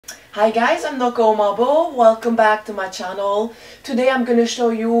Hi guys, I'm Noko. Welcome back to my channel. Today I'm going to show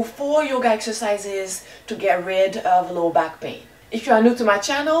you 4 yoga exercises to get rid of low back pain. If you are new to my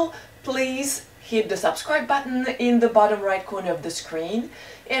channel, please hit the subscribe button in the bottom right corner of the screen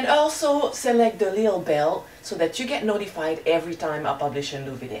and also select the little bell so that you get notified every time I publish a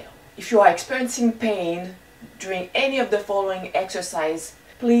new video. If you are experiencing pain during any of the following exercises,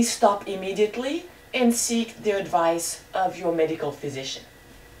 please stop immediately and seek the advice of your medical physician.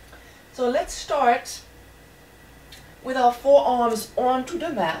 So let's start with our forearms onto the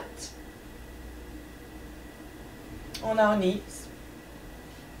mat, on our knees.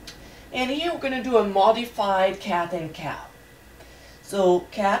 And here we're going to do a modified cat and cow. So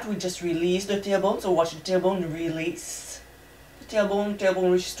cat, we just release the tailbone, so watch the tailbone release. The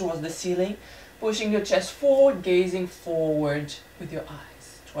tailbone reaches towards the ceiling, pushing your chest forward, gazing forward with your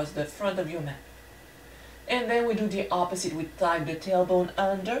eyes towards the front of your mat. And then we do the opposite, we tuck the tailbone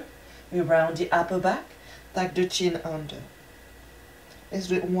under. We round the upper back, tuck the chin under. Let's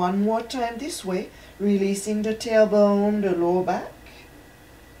do it one more time this way, releasing the tailbone, the lower back.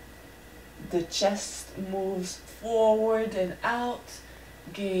 The chest moves forward and out,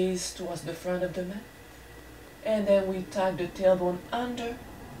 gaze towards the front of the mat. And then we tuck the tailbone under,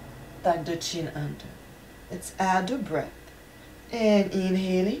 tuck the chin under. Let's add the breath. And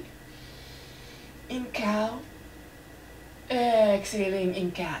inhaling, in cow, exhaling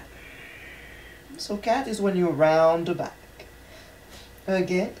in cat. So cat is when you round the back.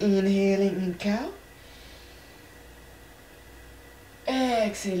 Again, inhaling in cow.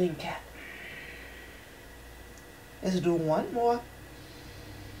 Exhaling cat. Let's do one more.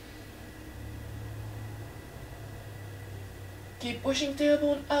 Keep pushing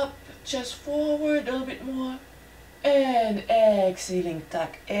tailbone up, chest forward a little bit more. And exhaling,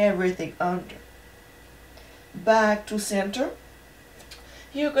 tuck everything under. Back to center.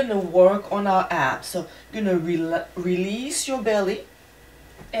 You're going to work on our abs. So you're going to release your belly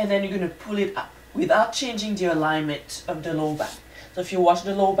and then you're going to pull it up without changing the alignment of the low back. So if you watch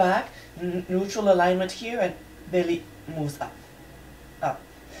the low back, neutral alignment here and belly moves up,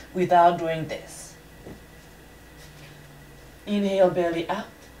 without doing this. Inhale, belly out.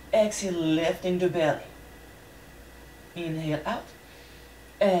 Exhale, lifting the belly. Inhale out.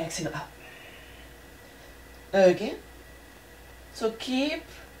 Exhale out. Again. So keep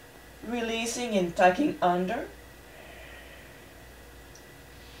releasing and tucking under.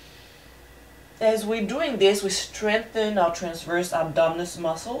 As we're doing this, we strengthen our transverse abdominis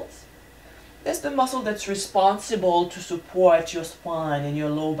muscles. That's the muscle that's responsible to support your spine and your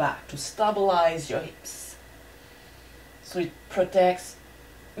low back, to stabilize your hips. So it protects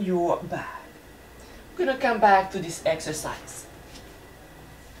your back. We're going to come back to this exercise.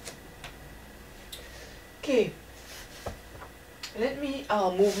 Okay. Let me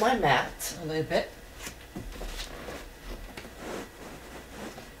move my mat a little bit.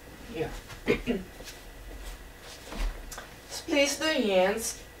 Here. Let's place the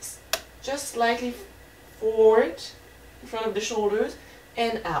hands just slightly forward in front of the shoulders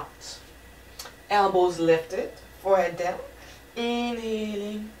and out. Elbows lifted, forehead down.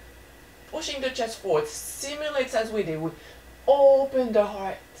 Inhaling, pushing the chest forward. Simulates as we did. We open the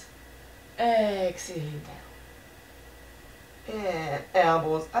heart. Exhaling down. And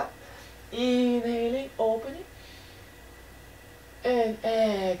elbows up, inhaling, opening, and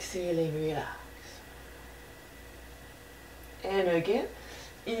exhaling, relax. And again,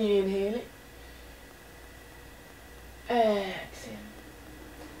 inhaling, exhaling.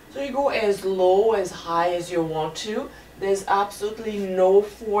 So you go as low, as high as you want to. There's absolutely no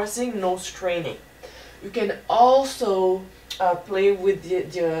forcing, no straining. You can also play with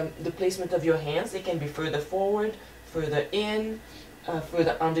the placement of your hands. They can be further forward, further in,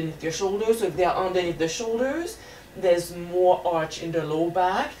 further underneath your shoulders. So if they are underneath the shoulders, there's more arch in the low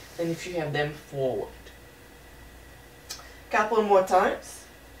back than if you have them forward. Couple more times.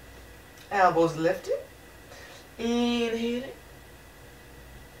 Elbows lifted. Inhaling.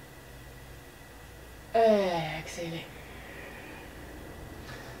 Exhaling.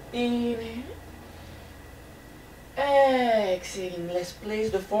 Inhaling. Exhaling. Let's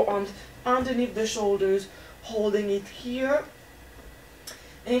place the forearms underneath the shoulders, holding it here.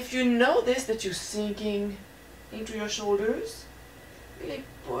 And if you notice that you're sinking into your shoulders, really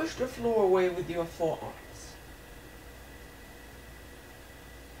push the floor away with your forearms.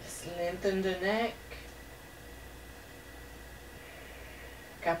 Just lengthen the neck.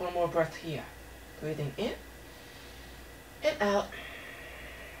 Couple more breaths here. Breathing in and out.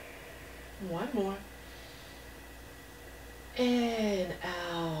 One more. And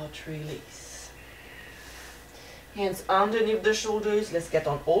out, release. Hands underneath the shoulders. Let's get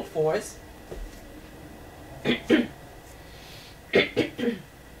on all fours.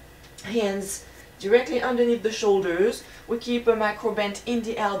 Hands directly underneath the shoulders. We keep a micro bend in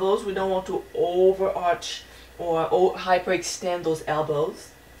the elbows. We don't want to overarch or hyperextend those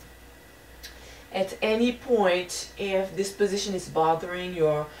elbows. At any point, if this position is bothering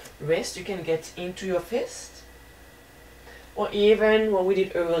your wrist, you can get into your fist, or even what we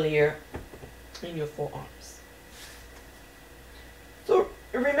did earlier in your forearms. So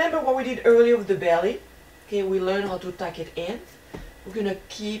remember what we did earlier with the belly. Okay, we learned how to tuck it in. We're going to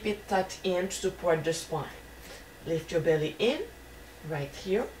keep it tucked in to support the spine. Lift your belly in, right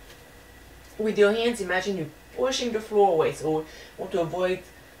here. With your hands, imagine you pushing the floor away. So we want to avoid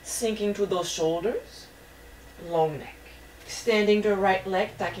sinking to those shoulders. Long neck. Extending the right leg,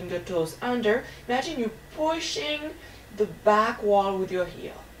 tucking the toes under. Imagine you pushing the back wall with your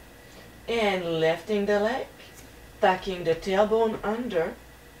heel. And lifting the leg, tucking the tailbone under.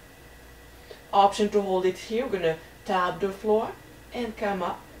 Option to hold it here. We're going to tap the floor and come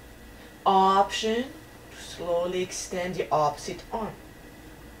up. Option to slowly extend the opposite arm.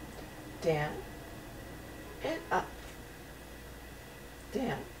 Down and up.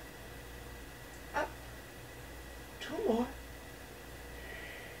 Down, up. Two more.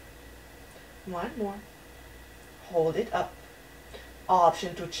 One more. Hold it up.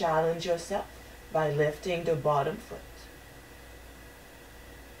 Option to challenge yourself by lifting the bottom foot.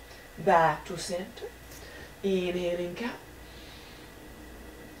 Back to center. Inhaling cat.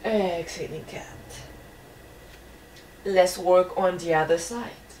 Exhaling cat. Let's work on the other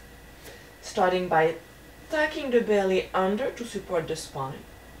side. Starting by tucking the belly under to support the spine.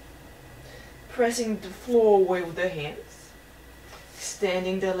 Pressing the floor away with the hands.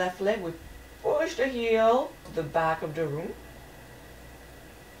 Extending the left leg. We push the heel to the back of the room.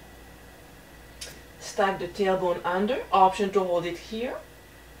 Stack the tailbone under. Option to hold it here.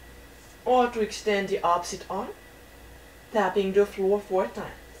 Or to extend the opposite arm. Tapping the floor 4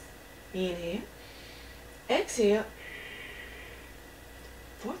 times. Inhale. Exhale.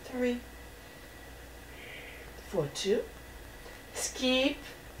 For 3. For 2. Keep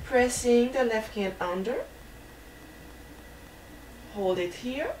pressing the left hand under. Hold it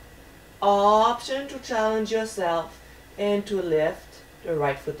here. Option to challenge yourself and to lift the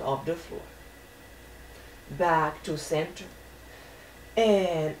right foot off the floor. Back to center.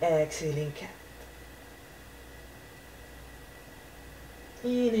 And exhaling cat.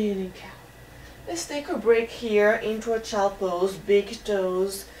 Inhaling cat. Let's take a break here into a child pose. Big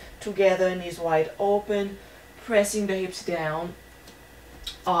toes together, knees wide open. Pressing the hips down.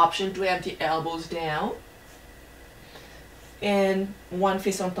 Option to have the elbows down. And one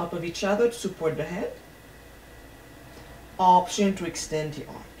face on top of each other to support the head. Option to extend the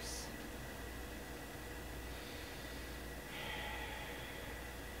arms.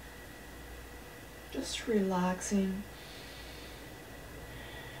 Just relaxing.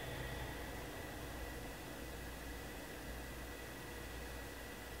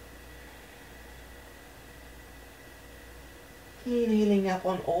 Inhaling up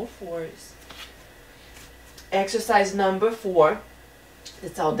on all fours. Exercise number 4.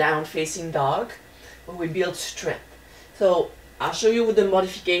 That's our down facing dog, where we build strength. So I'll show you with the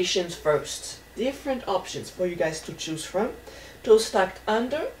modifications first. Different options for you guys to choose from. Toes tucked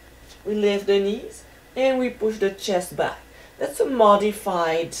under. We lift the knees and we push the chest back. That's a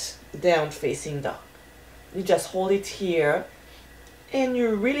modified down facing dog. You just hold it here and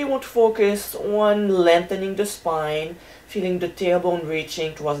you really want to focus on lengthening the spine, feeling the tailbone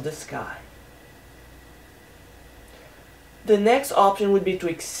reaching towards the sky. The next option would be to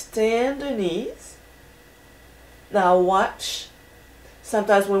extend the knees. Now watch.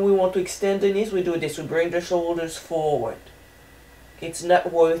 Sometimes when we want to extend the knees, we do this. We bring the shoulders forward. It's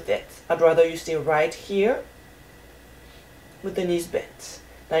not worth it. I'd rather you stay right here with the knees bent.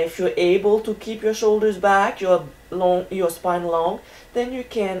 Now if you're able to keep your shoulders back, your spine long, then you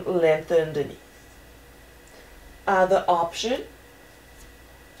can lengthen the knees. Other option,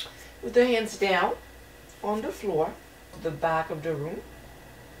 with the hands down on the floor, the back of the room.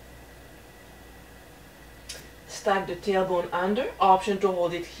 Stack the tailbone under. Option to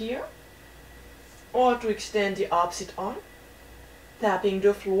hold it here or to extend the opposite arm. Tapping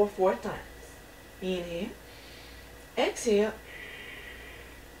the floor 4 times. Inhale. Exhale.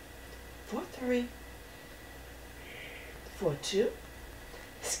 For 3. For 2.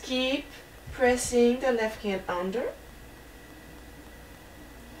 Keep pressing the left hand under.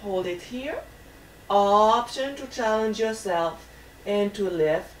 Hold it here. Option to challenge yourself and to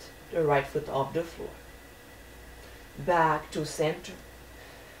lift the right foot off the floor. Back to center.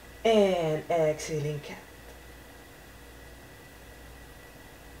 And exhaling cat.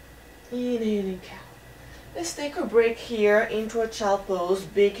 Inhaling cow. Let's take a break here into a child pose.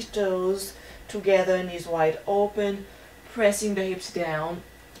 Big toes together, knees wide open, pressing the hips down.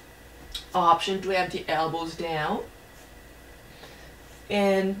 Option to have the elbows down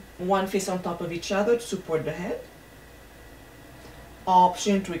and one face on top of each other to support the head.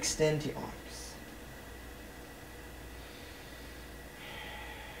 Option to extend the arms.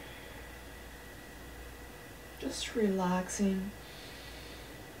 Just relaxing.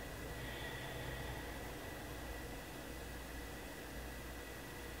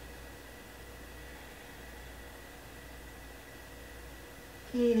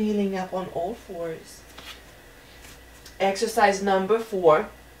 Inhaling up on all fours. Exercise number 4.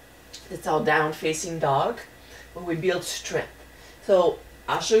 That's our down facing dog, where we build strength. So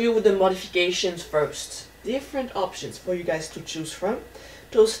I'll show you the modifications first. Different options for you guys to choose from.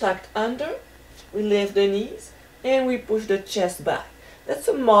 Toes tucked under, we lift the knees, and we push the chest back. That's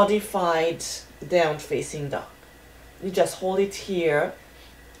a modified down facing dog. You just hold it here,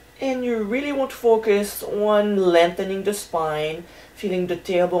 and you really want to focus on lengthening the spine, feeling the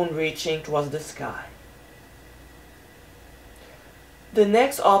tailbone reaching towards the sky. The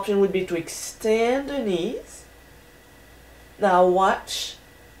next option would be to extend the knees. Now watch.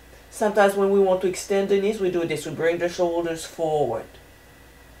 Sometimes when we want to extend the knees, we do this. We bring the shoulders forward.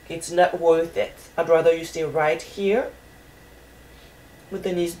 It's not worth it. I'd rather you stay right here with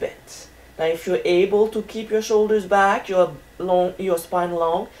the knees bent. Now if you're able to keep your shoulders back, your spine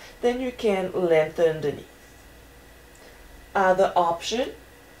long, then you can lengthen the knees. Other option,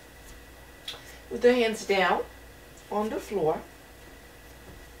 with the hands down on the floor,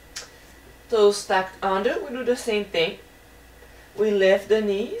 toes stacked under, we do the same thing. We lift the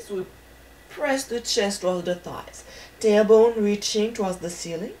knees, we press the chest towards the thighs, tailbone reaching towards the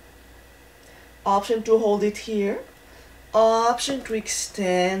ceiling. Option to hold it here, option to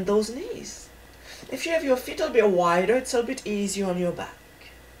extend those knees. If you have your feet a bit wider, it's a bit easier on your back.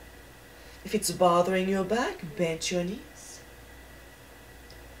 If it's bothering your back, bend your knees.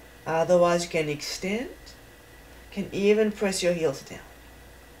 Otherwise, you can extend, can even press your heels down.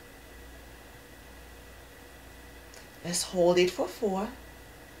 Let's hold it for 4,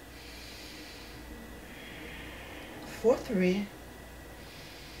 for 3,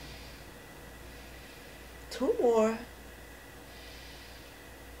 2 more,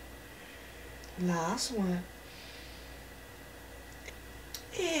 last one,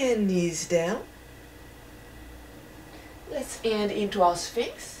 and knees down. Let's end into our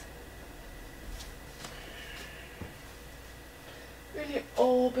Sphinx. Really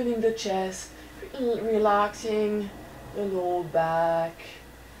opening the chest, relaxing the lower back,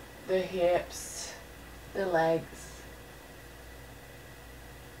 the hips, the legs,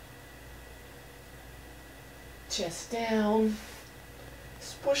 chest down,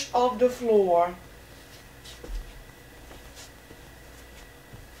 just push off the floor.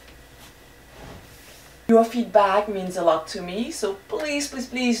 Your feedback means a lot to me, so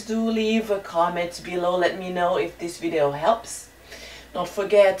please do leave a comment below. Let me know if this video helps. Don't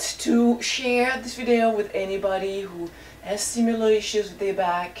forget to share this video with anybody who has similar issues with their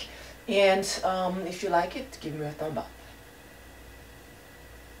back, and if you like it, give me a thumb up.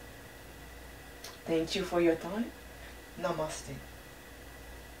 Thank you for your time. Namaste.